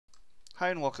Hi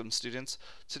and welcome students.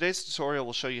 Today's tutorial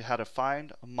will show you how to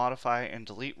find, modify, and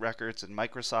delete records in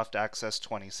Microsoft Access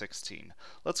 2016.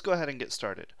 Let's go ahead and get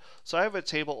started. So I have a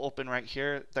table open right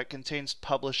here that contains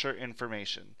publisher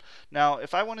information. Now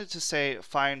if I wanted to say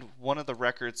find one of the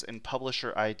records in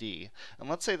publisher ID, and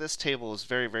let's say this table is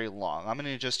very long. I'm going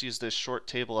to just use this short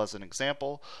table as an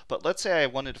example, but let's say I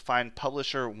wanted to find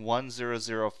publisher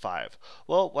 1005.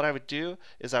 Well, what I would do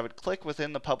is I would click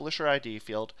within the publisher ID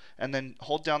field and then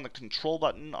hold down the control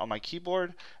button on my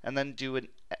keyboard and then do an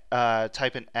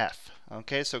type in F.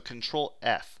 Okay, so control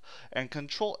F, and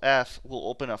control F will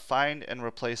open a find and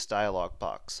replace dialog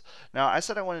box. Now I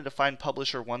said I wanted to find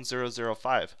publisher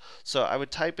 1005, so I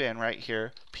would type in right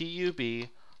here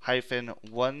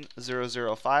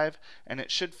pub-1005 and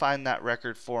it should find that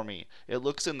record for me. It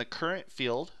looks in the current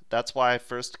field, that's why I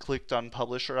first clicked on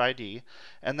publisher ID,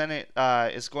 and then it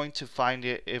is going to find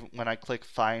it when I click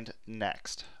find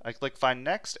next. I click find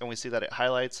next and we see that it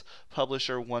highlights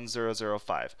publisher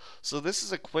 1005. So this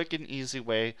is a quick and easy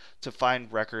way to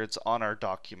find records on our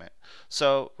document.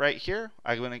 So right here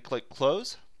I'm going to click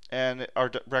close, and our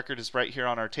record is right here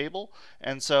on our table,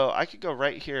 and so I could go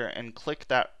right here and click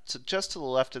that just to the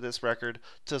left of this record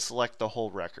to select the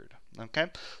whole record.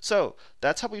 Okay, so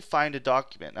that's how we find a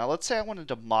document. Now let's say I wanted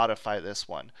to modify this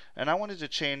one, and I wanted to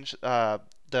change the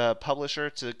publisher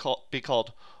to be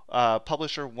called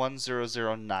publisher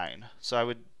 1009. So I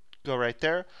would go right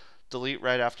there, delete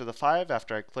right after the 5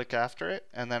 after I click after it,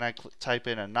 and then I type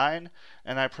in a 9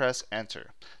 and I press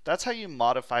enter. That's how you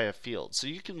modify a field. So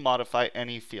you can modify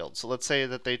any field. So let's say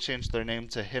that they changed their name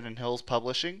to Hidden Hills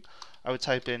Publishing. I would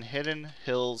type in Hidden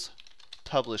Hills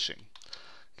Publishing.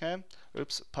 Okay,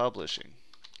 publishing.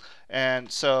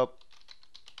 And so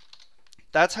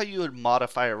that's how you would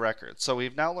modify a record. So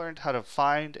we've now learned how to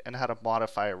find and how to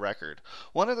modify a record.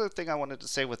 One other thing I wanted to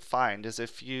say with find is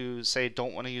if you say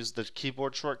don't want to use the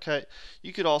keyboard shortcut,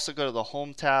 you could also go to the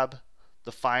Home tab,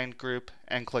 the Find group,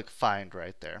 and click Find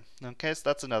right there. Okay, so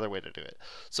that's another way to do it.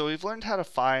 So we've learned how to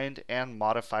find and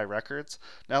modify records.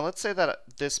 Now let's say that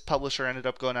this publisher ended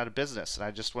up going out of business and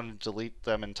I just wanted to delete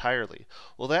them entirely.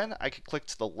 Well then I could click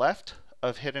to the left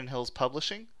of Hidden Hills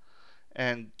Publishing,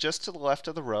 and just to the left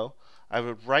of the row I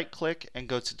would right click and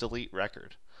go to delete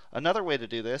record. Another way to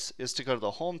do this is to go to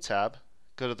the Home tab,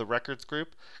 go to the Records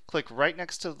group, click right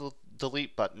next to the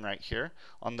delete button right here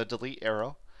on the delete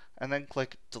arrow, and then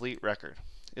click delete record.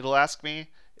 It'll ask me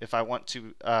if I want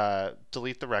to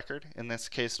delete the record. In this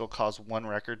case it'll cause one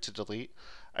record to delete.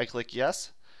 I click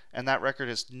yes, and that record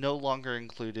is no longer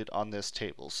included on this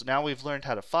table. So now we've learned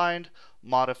how to find,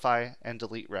 modify, and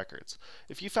delete records.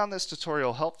 If you found this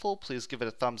tutorial helpful, please give it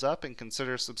a thumbs up and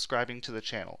consider subscribing to the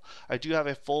channel. I do have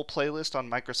a full playlist on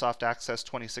Microsoft Access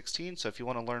 2016, so if you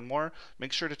want to learn more,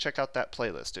 make sure to check out that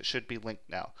playlist. It should be linked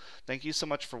now. Thank you so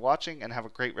much for watching and have a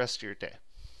great rest of your day.